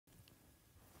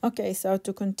Okay, so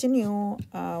to continue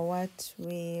what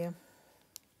we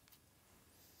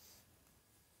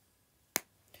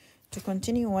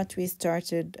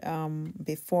started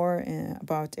before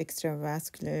about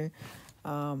extravascular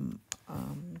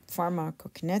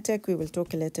pharmacokinetic, we will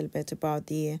talk a little bit about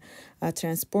the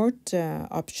transport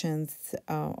options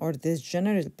or the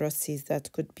general processes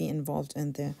that could be involved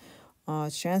in the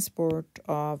transport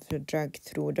of the drug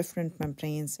through different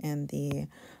membranes and the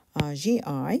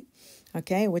GI,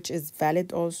 okay, which is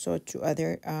valid also to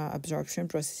other absorption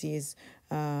processes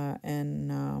and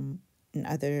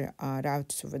other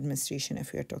routes of administration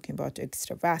if we are talking about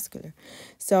extravascular.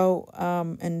 So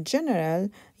in general,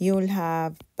 you will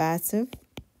have passive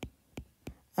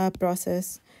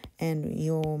process, and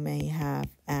you may have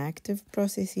active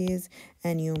processes,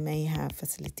 and you may have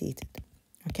facilitated,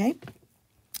 okay,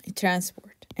 transport.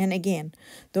 And again,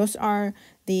 those are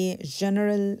the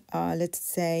general, let's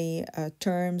say,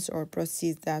 terms or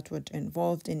processes that would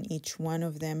involved in each one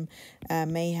of them,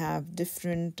 may have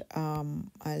different,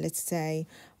 let's say,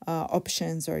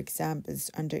 options or examples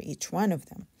under each one of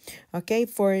them. Okay,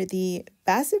 for the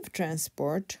passive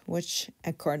transport, which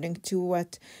according to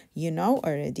what you know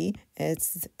already,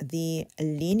 it's the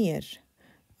linear,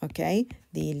 okay,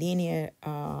 the linear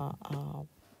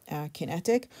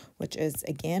kinetic, which is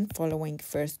again following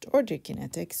first order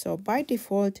kinetic. So by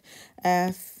default,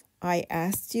 if I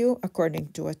asked you, according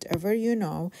to whatever you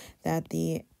know, that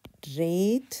the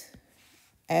rate,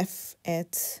 if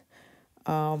it's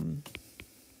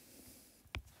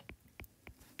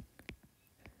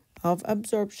of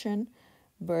absorption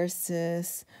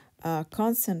versus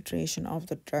concentration of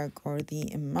the drug, or the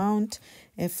amount,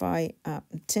 if I am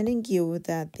telling you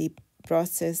that the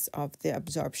process of the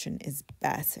absorption is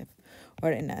passive,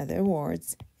 or in other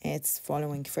words, it's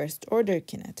following first order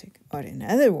kinetic, or in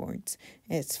other words,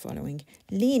 it's following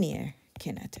linear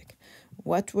kinetic,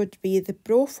 what would be the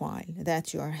profile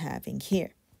that you are having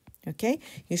here? Okay,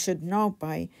 you should know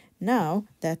by now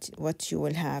that what you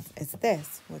will have is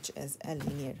this, which is a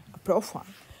linear profile.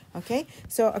 Okay,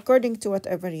 so according to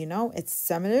whatever you know, it's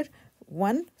similar.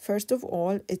 One, first of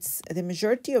all, it's the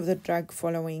majority of the drug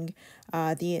following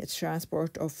the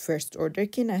transport of first order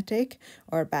kinetic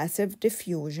or passive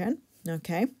diffusion.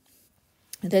 Okay,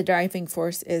 the driving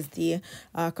force is the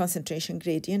concentration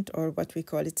gradient, or what we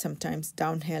call it sometimes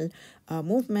downhill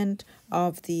movement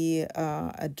of the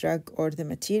drug or the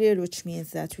material, which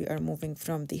means that we are moving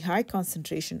from the high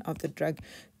concentration of the drug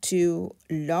to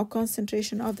low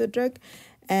concentration of the drug.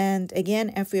 And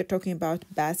again, if we are talking about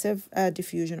passive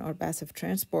diffusion or passive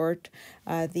transport,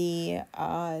 the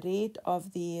rate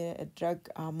of the drug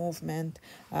movement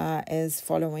is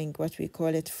following what we call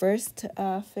it first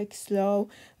Fick's law,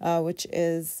 which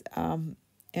is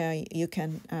you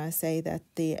can say that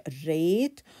the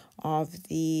rate of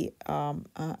the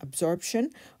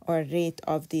absorption or rate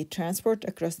of the transport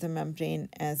across the membrane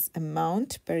as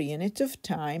amount per unit of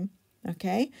time,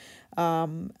 okay?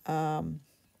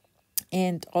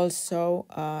 And also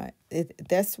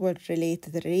this will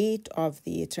relate the rate of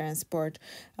the transport.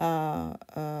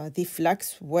 The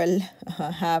flux will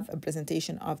have a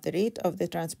presentation of the rate of the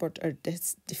transport, or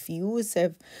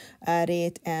diffusive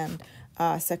rate, and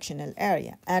sectional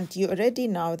area. And you already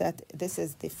know that this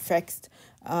is the fixed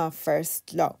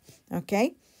first law.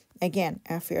 Okay, again,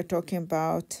 if we are talking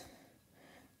about,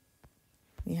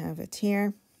 we have it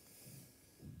here,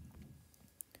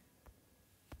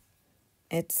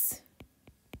 it's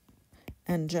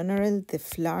in general the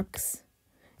flux,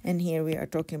 and here we are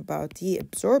talking about the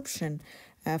absorption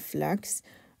flux.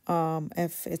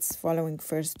 If it's following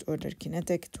first order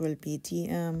kinetic, it will be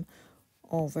dm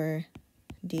over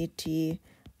dt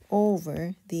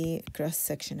over the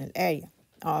cross-sectional area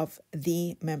of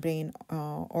the membrane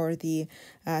or the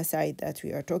side that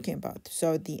we are talking about.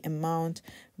 So the amount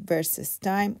versus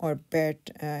time, or per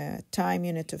time,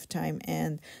 unit of time,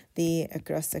 and the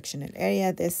cross-sectional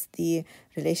area. This, the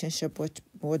relationship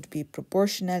would be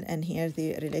proportional, and here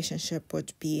the relationship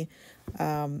would be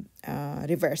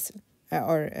reversal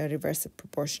or reverse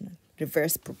proportional.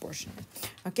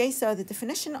 Okay, so the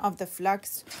definition of the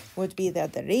flux would be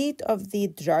that the rate of the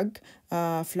drug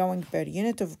flowing per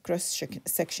unit of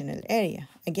cross-sectional area.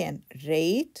 Again,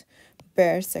 rate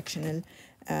per sectional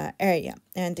area.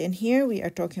 And in here we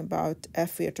are talking about,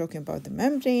 if we are talking about the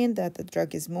membrane, that the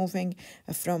drug is moving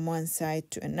from one side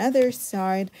to another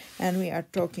side, and we are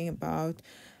talking about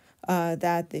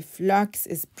that the flux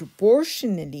is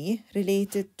proportionally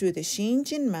related to the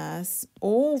change in mass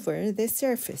over the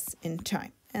surface in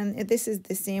time. And this is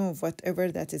the same of whatever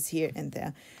that is here in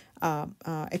the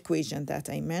equation that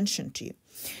I mentioned to you.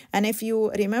 And if you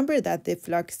remember that the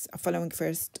flux following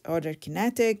first order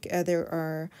kinetic, there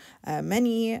are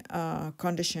many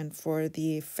conditions for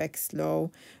the Fick's law.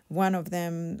 One of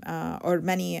them, or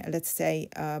many, let's say,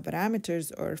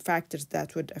 parameters or factors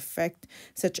that would affect,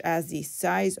 such as the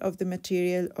size of the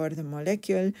material or the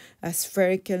molecule, a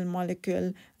spherical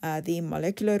molecule, the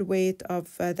molecular weight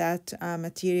of that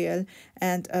material,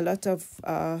 and a lot of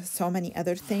so many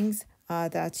other things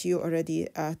that you already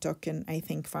took in, I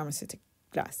think, pharmaceutics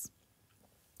class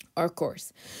or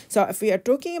course. So if we are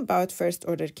talking about first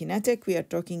order kinetic, we are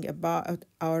talking about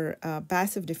our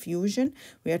passive diffusion.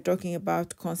 We are talking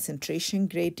about concentration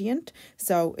gradient.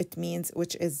 So it means,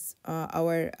 which is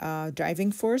our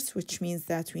driving force, which means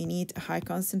that we need a high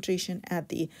concentration at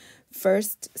the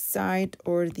first side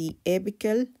or the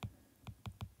apical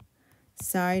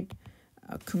side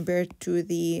compared to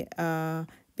the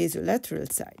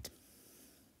basolateral side.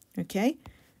 Okay?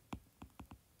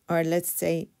 Or let's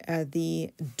say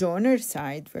the donor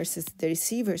side versus the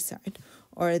receiver side,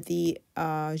 or the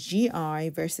GI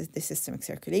versus the systemic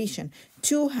circulation,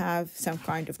 to have some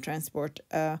kind of transport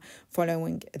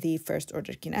following the first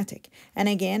order kinetic. And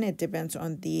again, it depends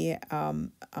on the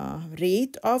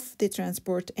rate of the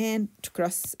transport and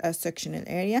cross-sectional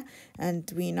area. And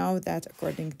we know that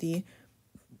according to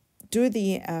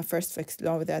the first Fick's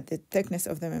law, that the thickness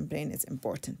of the membrane is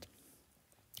important.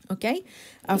 Okay,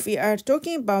 if we are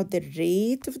talking about the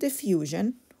rate of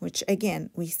diffusion, which again,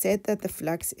 we said that the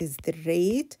flux is the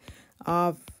rate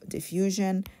of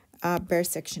diffusion per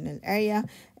sectional area,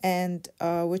 and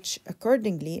which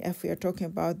accordingly, if we are talking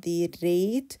about the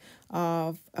rate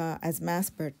of as mass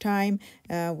per time,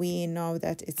 we know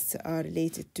that it's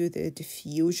related to the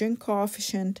diffusion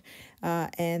coefficient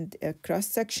and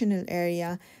cross-sectional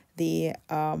area, the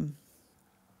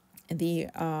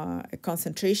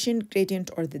concentration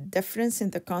gradient, or the difference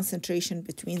in the concentration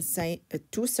between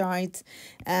two sides,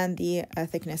 and the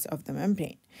thickness of the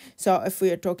membrane. So if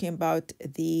we are talking about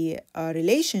the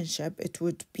relationship, it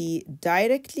would be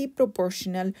directly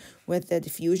proportional with the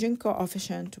diffusion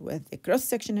coefficient, with the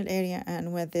cross-sectional area,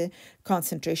 and with the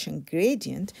concentration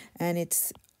gradient, and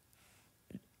it's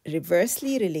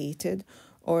reversely related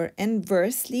or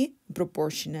inversely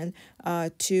proportional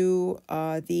to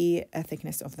the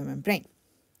thickness of the membrane.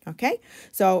 Okay,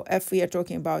 so if we are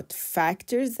talking about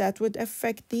factors that would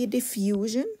affect the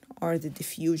diffusion or the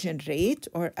diffusion rate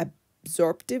or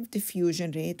absorptive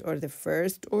diffusion rate or the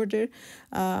first order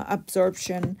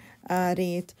absorption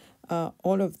rate,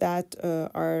 all of that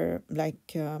are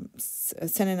like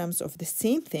synonyms of the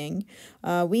same thing.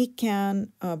 We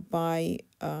can by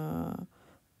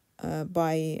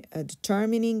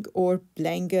determining or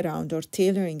playing around or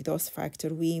tailoring those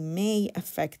factors, we may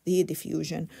affect the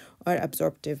diffusion or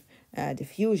absorptive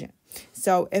diffusion.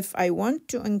 So if I want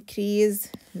to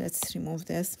increase, let's remove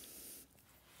this.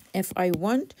 If I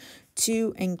want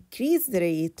to increase the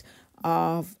rate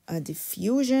of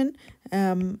diffusion,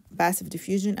 passive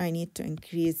diffusion, I need to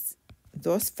increase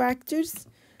those factors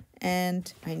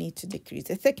and I need to decrease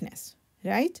the thickness.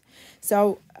 Right?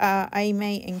 So I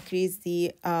may increase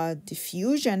the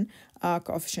diffusion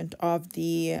coefficient of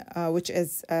the, which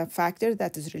is a factor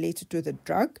that is related to the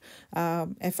drug.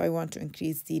 If I want to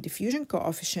increase the diffusion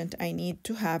coefficient, I need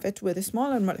to have it with a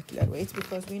smaller molecular weight,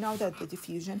 because we know that the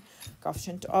diffusion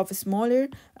coefficient of smaller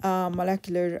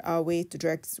molecular weight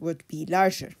drugs would be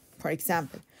larger. For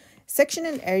example,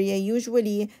 sectional area,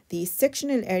 usually the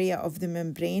sectional area of the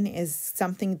membrane is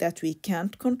something that we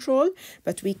can't control,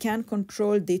 but we can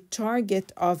control the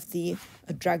target of the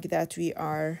drug that we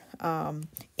are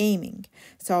aiming.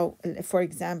 So, for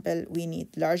example, we need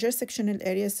larger sectional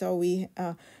area, so we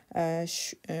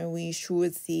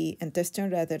choose the intestine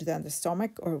rather than the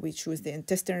stomach, or we choose the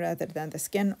intestine rather than the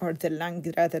skin, or the lung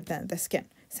rather than the skin,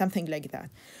 something like that.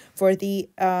 For the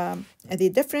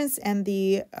difference in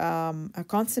the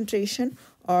concentration,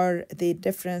 or the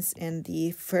difference in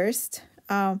the first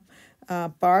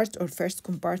part or first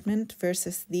compartment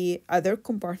versus the other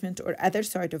compartment or other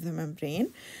side of the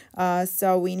membrane.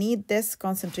 So we need this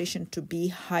concentration to be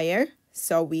higher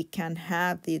so we can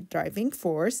have the driving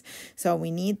force. So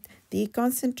we need the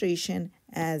concentration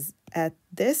as at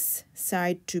this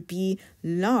side to be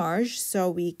large so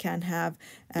we can have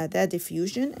the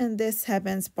diffusion, and this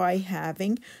happens by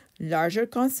having larger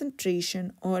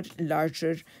concentration or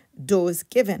larger dose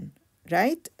given,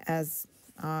 right? As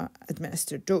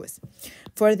administered dose.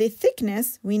 For the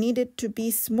thickness, we need it to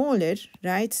be smaller,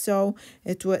 right? So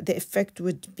the effect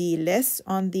would be less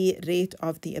on the rate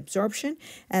of the absorption.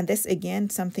 And this, again,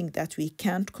 something that we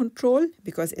can't control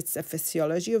because it's a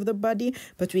physiology of the body,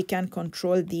 but we can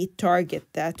control the target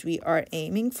that we are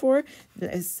aiming for.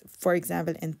 For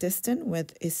example, intestine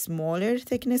with a smaller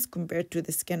thickness compared to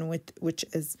the skin which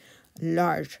is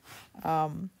large.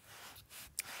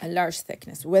 A large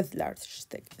thickness with large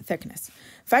thickness.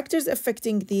 Factors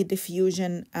affecting the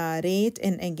diffusion rate,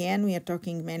 and again we are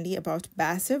talking mainly about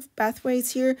passive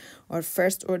pathways here or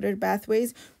first order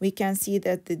pathways. We can see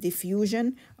that the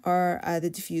diffusion or the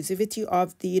diffusivity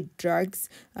of the drugs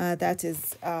that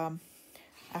is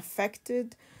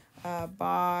affected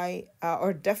by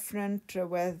or different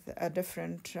with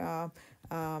different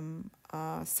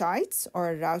sites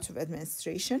or route of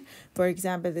administration. For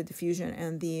example, the diffusion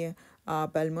in the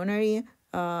pulmonary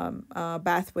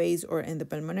pathways or in the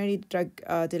pulmonary drug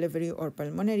delivery or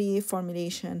pulmonary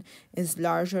formulation is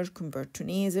larger compared to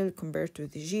nasal, compared to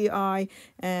the GI,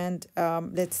 and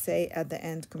let's say at the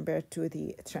end compared to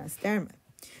the transdermal.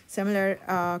 Similar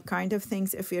kind of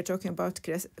things if we are talking about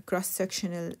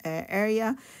cross-sectional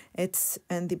area, it's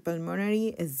in the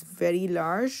pulmonary is very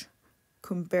large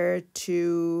compared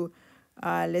to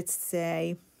let's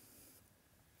say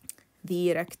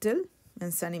the rectal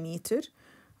in centimeter,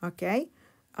 okay?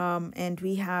 And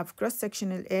we have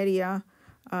cross-sectional area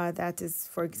that is,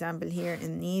 for example, here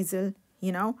in nasal,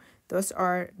 you know, those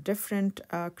are different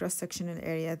cross-sectional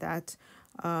area that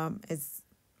is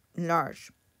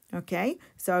large, okay?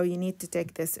 So you need to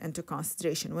take this into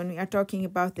consideration. When we are talking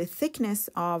about the thickness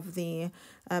of the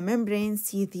membrane,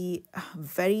 see the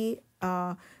very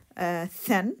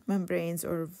thin membranes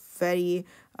or very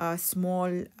small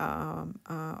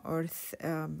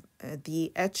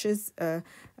the edges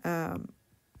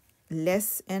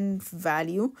less in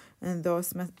value in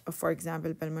those, for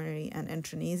example, pulmonary and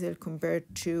intranasal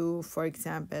compared to, for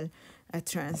example, a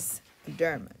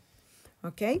transdermal.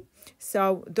 Okay,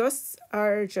 so those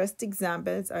are just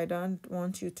examples. I don't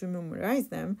want you to memorize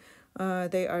them.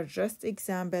 They are just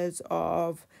examples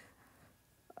of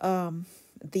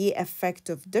the effect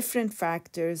of different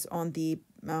factors on the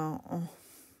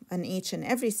on each and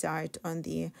every site on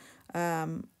the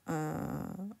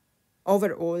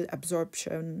overall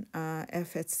absorption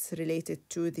if it's related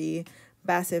to the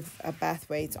passive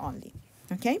pathways only.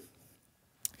 Okay.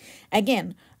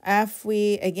 Again, if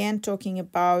we talking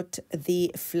about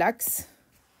the flux,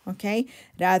 okay,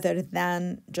 rather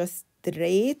than just the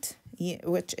rate,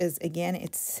 which is again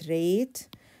it's rate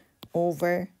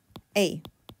over A,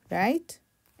 right?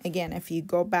 Again, if you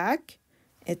go back,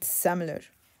 it's similar,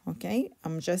 okay?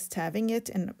 I'm just having it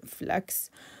in flux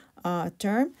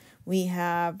term. We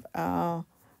have,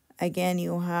 again,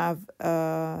 you have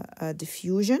a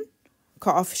diffusion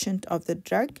coefficient of the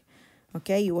drug,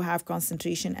 okay? You have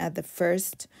concentration at the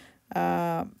first,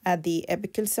 at the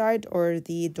apical side or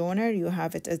the donor. You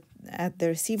have it at the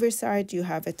receiver side. You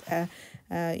have it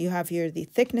you have here the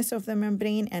thickness of the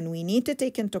membrane, and we need to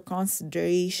take into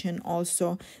consideration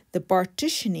also the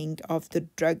partitioning of the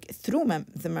drug through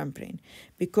the membrane,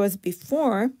 because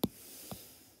before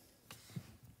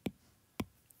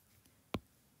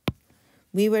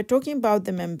we were talking about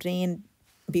the membrane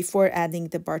before adding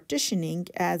the partitioning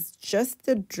as just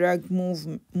the drug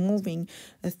moving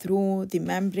through the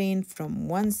membrane from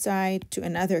one side to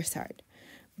another side,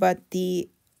 but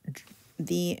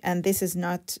and this is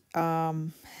not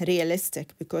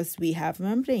realistic, because we have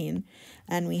membrane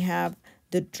and we have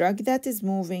the drug that is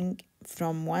moving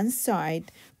from one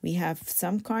side. We have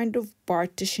some kind of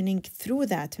partitioning through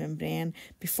that membrane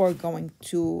before going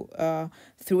to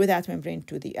through that membrane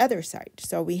to the other side.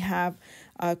 So we have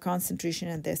concentration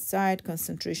at this side,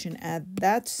 concentration at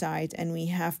that side, and we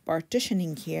have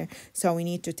partitioning here. So we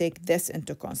need to take this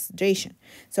into consideration.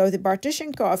 So the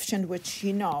partition coefficient, which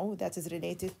you know, that is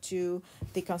related to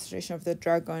the concentration of the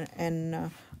drug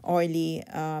in oily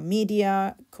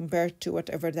media compared to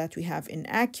whatever that we have in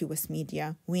aqueous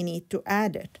media, we need to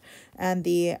add it, and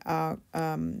the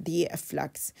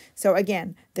flux. So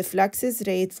again, the flux is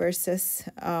rate versus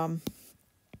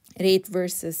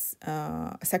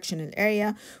sectional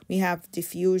area. We have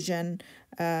diffusion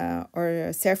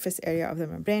or surface area of the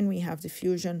membrane. We have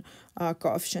diffusion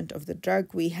coefficient of the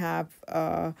drug. We have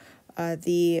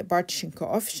the partition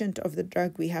coefficient of the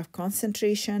drug, we have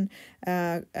concentration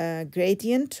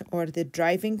gradient, or the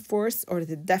driving force, or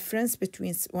the difference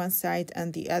between one side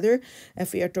and the other.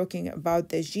 If we are talking about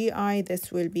the GI,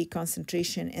 this will be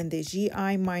concentration in the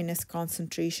GI minus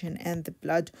concentration in the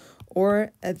blood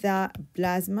or the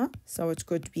plasma. So it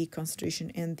could be concentration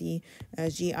in the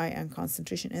GI and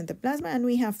concentration in the plasma. And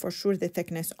we have for sure the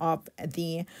thickness of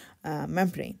the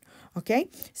membrane. Okay,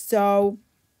 so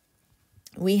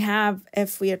we have,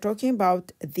 if we are talking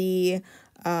about the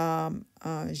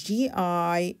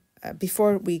GI,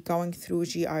 before we going through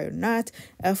GI or not,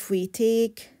 if we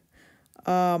take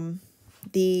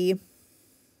the,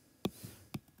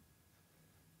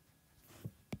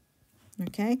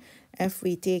 okay, if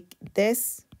we take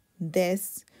this,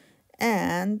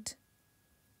 and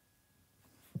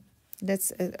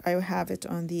let's, I have it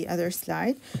on the other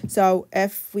slide. So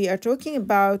if we are talking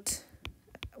about,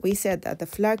 we said that the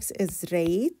flux is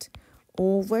rate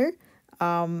over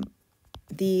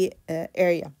the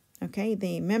area, okay,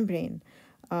 the membrane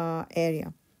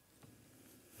area,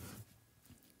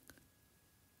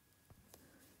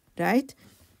 right,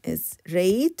 is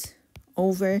rate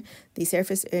over the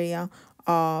surface area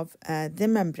of the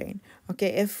membrane. Okay,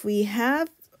 if we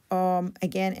have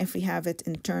again, if we have it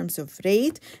in terms of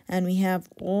rate, and we have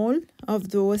all of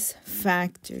those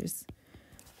factors,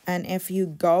 and if you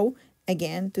go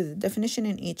again to the definition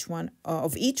in each one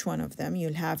of them,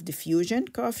 you'll have diffusion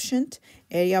coefficient,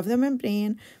 area of the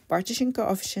membrane, partition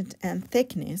coefficient, and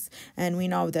thickness. And we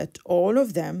know that all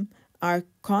of them are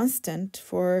constant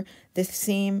for the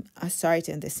same site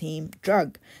and the same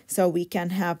drug. So we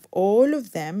can have all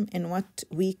of them in what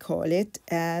we call it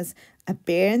as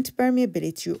apparent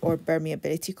permeability or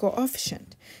permeability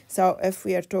coefficient. So if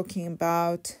we are talking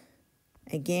about,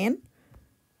 again,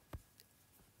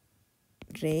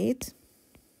 rate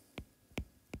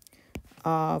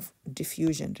of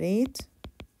diffusion rate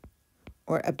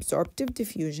or absorptive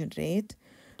diffusion rate,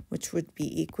 which would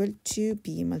be equal to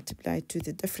B multiplied to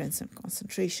the difference in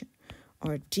concentration,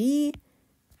 or dm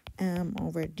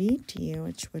over dt,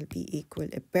 which will be equal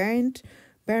apparent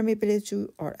permeability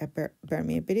or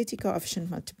permeability coefficient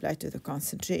multiplied to the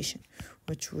concentration,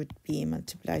 which would be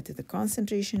multiplied to the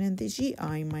concentration in the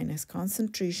GI minus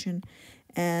concentration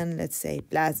and, let's say,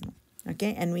 plasma.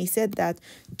 Okay, and we said that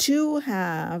to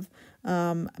have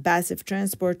passive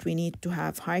transport, we need to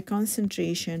have high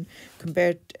concentration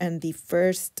compared in the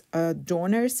first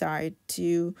donor side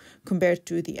to compared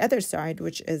to the other side,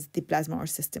 which is the plasma or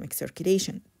systemic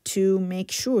circulation, to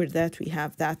make sure that we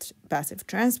have that passive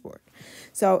transport.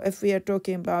 So if we are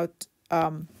talking about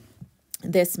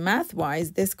this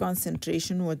math-wise, this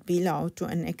concentration would be low to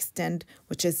an extent,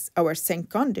 which is our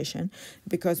sink condition,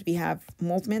 because we have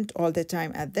movement all the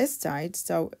time at this side,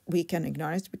 so we can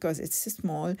ignore it because it's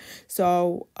small.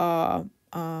 So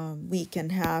we can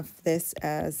have this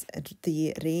as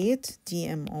the rate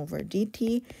dm over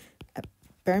dt,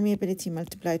 permeability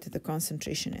multiplied to the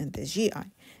concentration in the GI.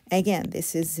 Again,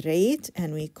 this is rate,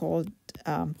 and we called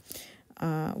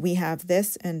we have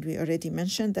this, and we already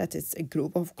mentioned that it's a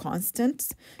group of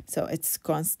constants. So it's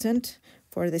constant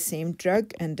for the same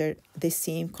drug under the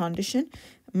same condition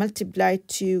multiplied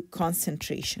to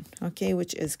concentration, okay,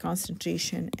 which is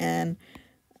concentration and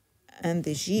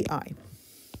the GI,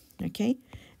 okay.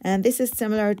 And this is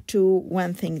similar to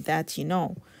one thing that you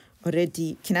know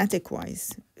already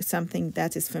kinetic-wise, something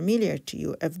that is familiar to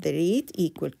you. If the rate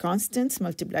equal constants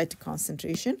multiplied to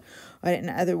concentration, or in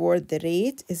other words, the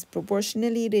rate is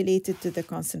proportionally related to the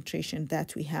concentration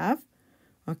that we have,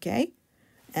 okay,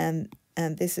 and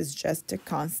this is just a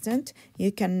constant,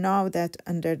 you can know that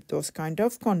under those kind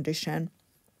of condition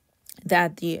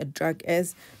that the drug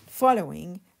is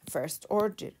following first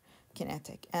order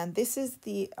kinetic. And this is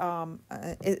the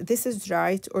this is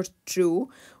right or true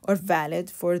or valid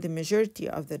for the majority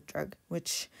of the drug,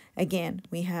 which again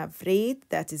we have rate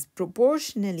that is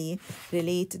proportionally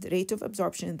related, rate of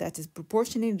absorption that is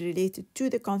proportionally related to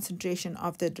the concentration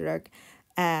of the drug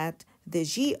at the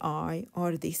GI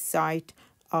or the site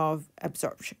of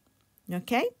absorption,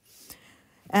 okay.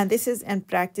 And this is in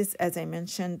practice, as I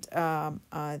mentioned,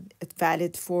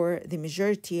 valid for the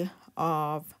majority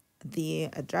of the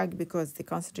drug, because the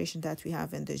concentration that we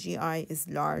have in the GI is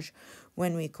large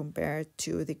when we compare it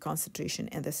to the concentration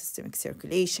in the systemic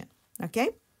circulation, okay.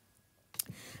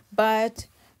 But,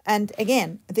 and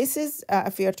again, this is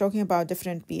if we are talking about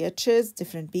different pHs,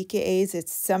 different pKa's,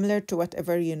 it's similar to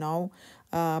whatever you know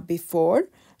before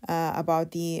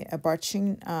about the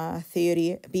partition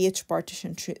theory, pH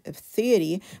partition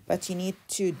theory, but you need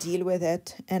to deal with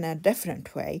it in a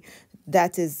different way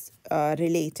that is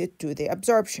related to the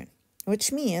absorption.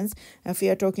 which means if we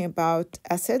are talking about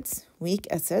acids, weak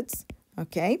acids,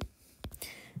 okay,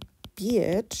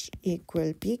 pH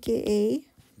equal pKa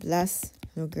plus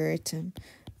logarithm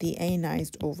the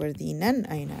ionized over the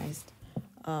non-ionized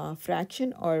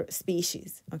fraction or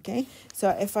species, okay? So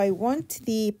if I want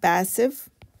the passive,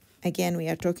 again, we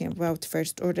are talking about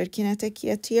first order kinetic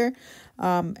yet here.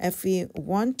 If we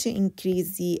want to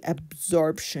increase the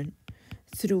absorption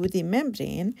through the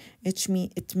membrane,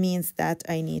 it means that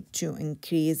I need to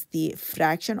increase the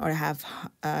fraction or have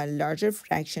a larger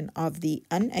fraction of the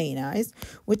unionized,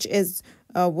 which is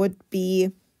would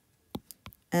be,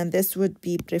 and this would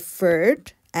be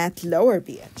preferred at lower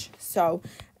pH. So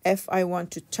if I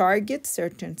want to target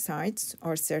certain sites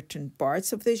or certain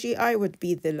parts of the GI, would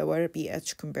be the lower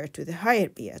pH compared to the higher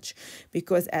pH,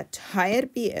 because at higher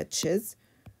pHs,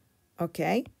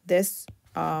 okay, this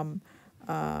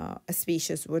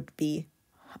species would be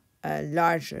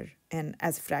larger and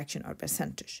as fraction or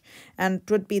percentage, and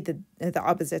it would be the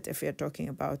opposite if you're talking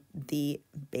about the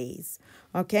base,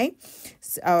 okay,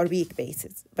 so, or weak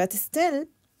bases. But still,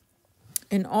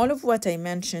 in all of what I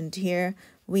mentioned here,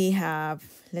 we have,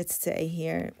 let's say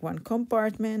here, one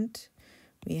compartment,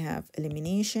 we have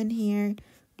elimination here,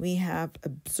 we have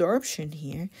absorption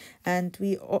here, and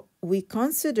we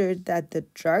considered that the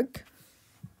drug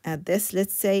at this,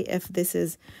 let's say if this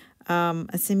is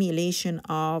a simulation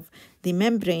of the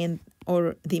membrane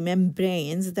or the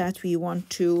membranes that we want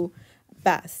to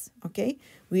pass, okay,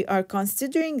 we are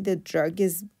considering the drug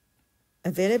is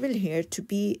available here to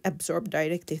be absorbed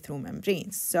directly through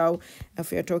membranes. So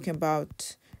if we are talking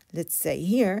about, let's say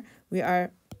here, we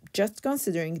are just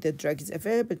considering the drug is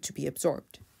available to be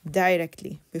absorbed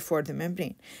directly before the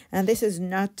membrane. And this is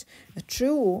not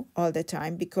true all the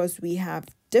time, because we have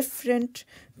different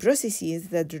processes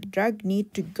that the drug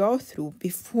need to go through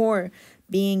before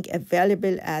being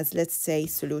available as, let's say,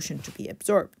 solution to be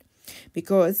absorbed.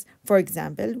 Because, for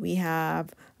example, we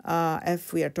have,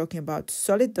 if we are talking about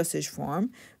solid dosage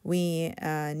form, we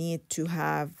need to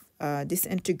have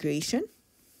disintegration,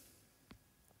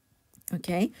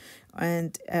 okay,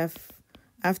 and if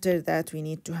after that we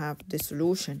need to have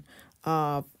dissolution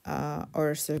of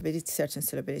or solubility, certain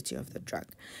solubility of the drug.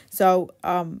 So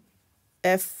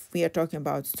if we are talking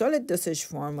about solid dosage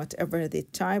form, whatever the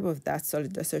type of that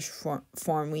solid dosage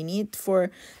form, we need for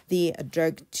the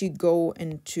drug to go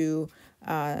into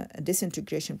a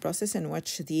disintegration process in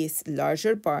which this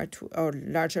larger part or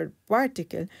larger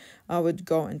particle would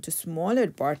go into smaller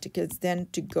particles, then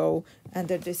to go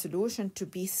under dissolution to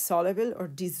be soluble or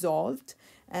dissolved,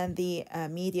 and the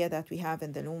media that we have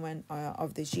in the lumen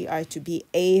of the GI to be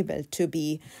able to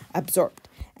be absorbed.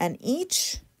 And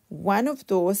each one of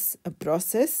those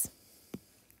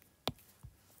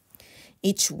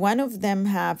each one of them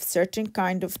have certain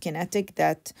kind of kinetic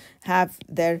that have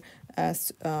their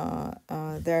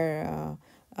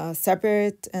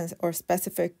separate or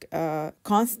specific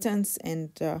constants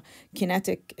and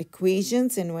kinetic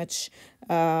equations in which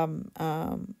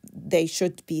they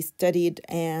should be studied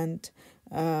and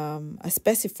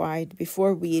specified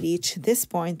before we reach this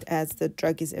point as the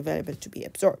drug is available to be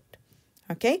absorbed.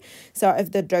 Okay, so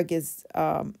if the drug is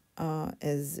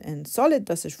in solid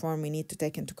dosage form, we need to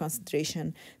take into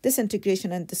consideration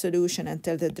disintegration and dissolution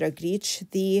until the drug reach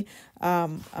the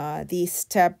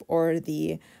step or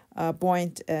the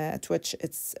point at which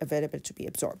it's available to be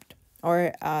absorbed,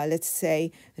 or let's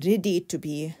say ready to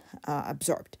be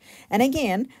absorbed. And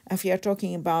again, if we are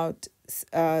talking about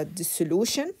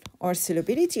dissolution or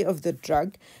solubility of the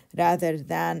drug rather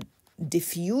than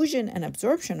diffusion and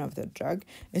absorption of the drug,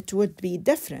 it would be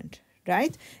different,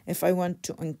 right? If I want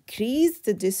to increase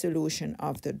the dissolution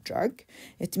of the drug,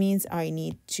 it means I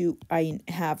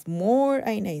have more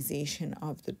ionization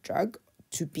of the drug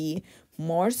to be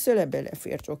more soluble if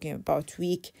we are talking about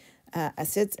weak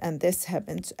acids, and this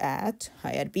happens at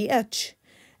higher pH.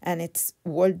 And it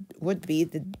would be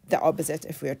the opposite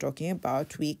if we are talking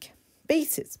about weak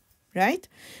bases, right?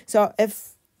 So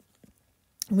if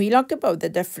we look about the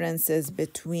differences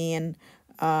between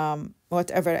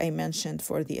whatever I mentioned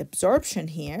for the absorption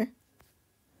here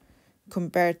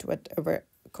compared to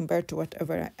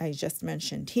whatever I just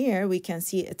mentioned here, we can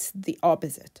see it's the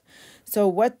opposite. So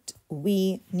what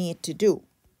we need to do,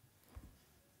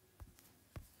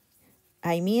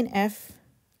 I mean, if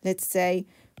let's say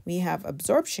we have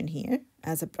absorption here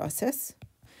as a process,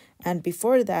 and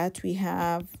before that we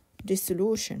have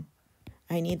dissolution,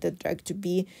 I need the drug to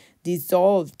be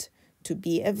dissolved to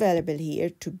be available here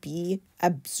to be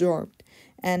absorbed.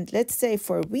 And let's say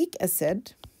for weak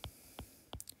acid,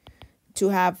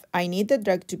 I need the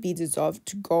drug to be dissolved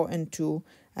to go into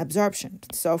absorption.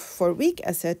 So for weak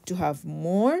acid to have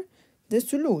more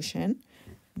dissolution,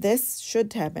 this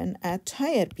should happen at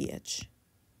higher pH,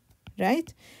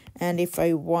 right? And if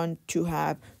I want to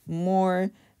have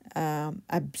more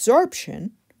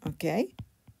absorption, okay,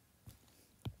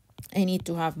 I need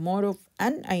to have more of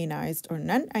unionized or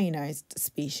non-ionized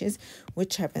species,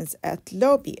 which happens at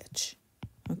low pH,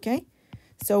 okay?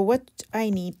 So what I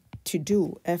need to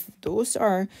do if those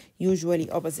are usually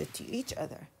opposite to each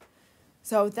other?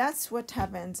 So that's what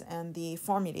happens in the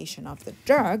formulation of the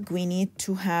drug. We need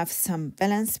to have some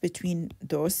balance between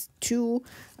those two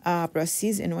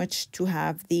processes in which to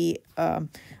have the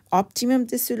optimum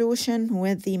dissolution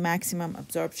with the maximum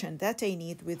absorption that I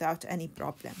need without any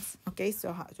problems. Okay, so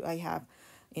I have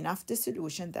enough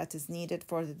dissolution that is needed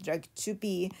for the drug to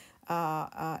be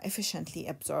efficiently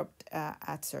absorbed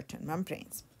at certain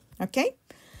membranes. Okay,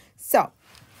 so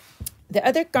the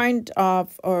other kind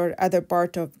of or other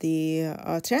part of the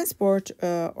transport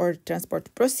or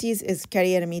transport process is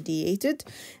carrier mediated,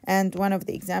 and one of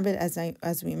the examples,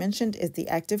 as we mentioned, is the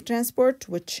active transport,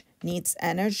 which needs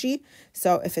energy.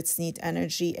 So if it's need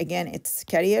energy, again, it's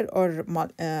carrier or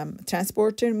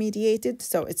transporter mediated.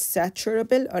 So it's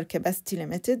saturable or capacity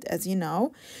limited, as you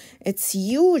know. It's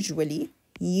usually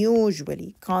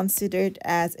considered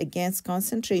as against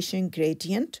concentration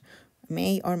gradient,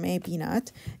 may or may be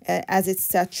not. As it's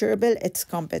saturable, it's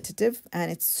competitive, and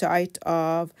it's site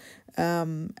of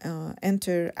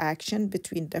interaction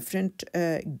between different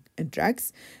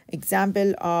drugs.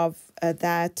 Example of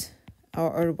that,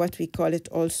 or what we call it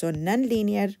also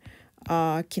non-linear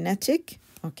kinetic,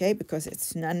 okay, because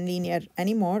it's non-linear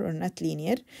anymore or not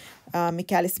linear.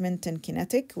 Mechanism-Menten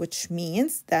kinetic, which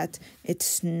means that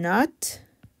it's not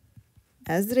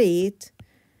as rate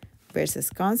versus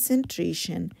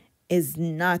concentration is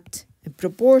not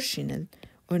proportional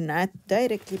or not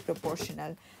directly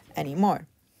proportional anymore.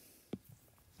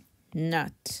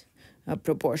 Not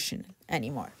proportional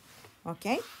anymore,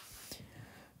 okay?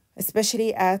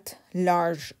 Especially at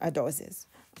large doses.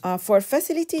 For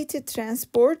facilitated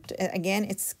transport, again,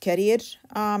 it's carrier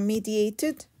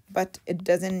mediated, but it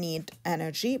doesn't need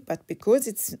energy. But because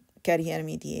it's carrier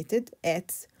mediated,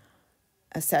 it's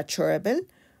saturable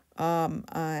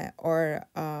or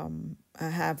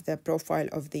have the profile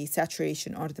of the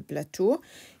saturation or the plateau.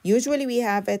 Usually we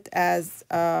have it as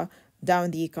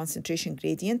down the concentration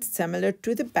gradient, similar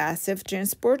to the passive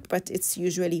transport, but it's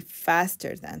usually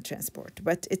faster than transport.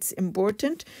 But it's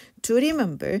important to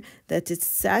remember that it's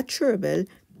saturable.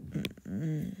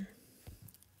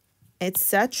 It's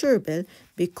saturable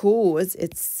because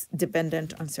it's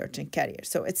dependent on certain carriers.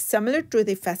 So it's similar to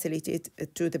the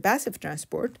passive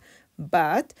transport,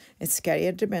 but it's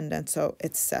carrier dependent, so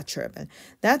it's saturable.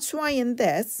 That's why in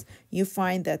this, you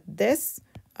find that this,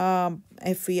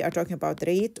 if we are talking about the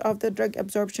rate of the drug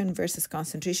absorption versus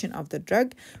concentration of the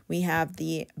drug, we have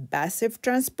the passive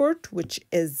transport, which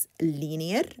is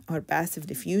linear, or passive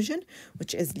diffusion,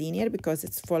 which is linear because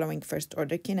it's following first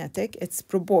order kinetic. It's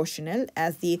proportional.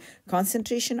 As the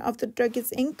concentration of the drug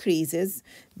increases,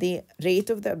 the rate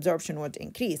of the absorption would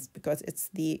increase because it's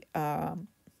the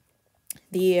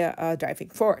driving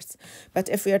force. But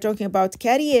if we are talking about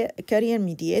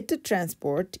carrier-mediated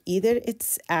transport, either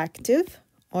it's active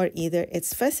or either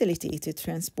it's facilitated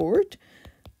transport,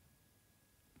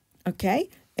 okay,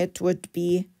 it would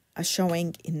be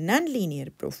showing a nonlinear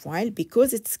profile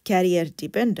because it's carrier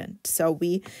dependent. So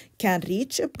we can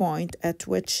reach a point at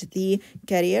which the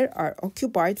carrier are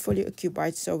occupied, fully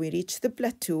occupied, so we reach the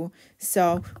plateau.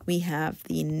 So we have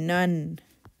the non-linear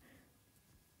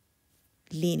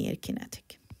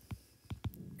kinetic.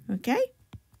 Okay,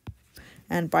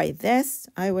 and by this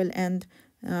I will end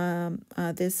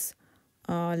this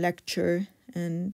lecture, and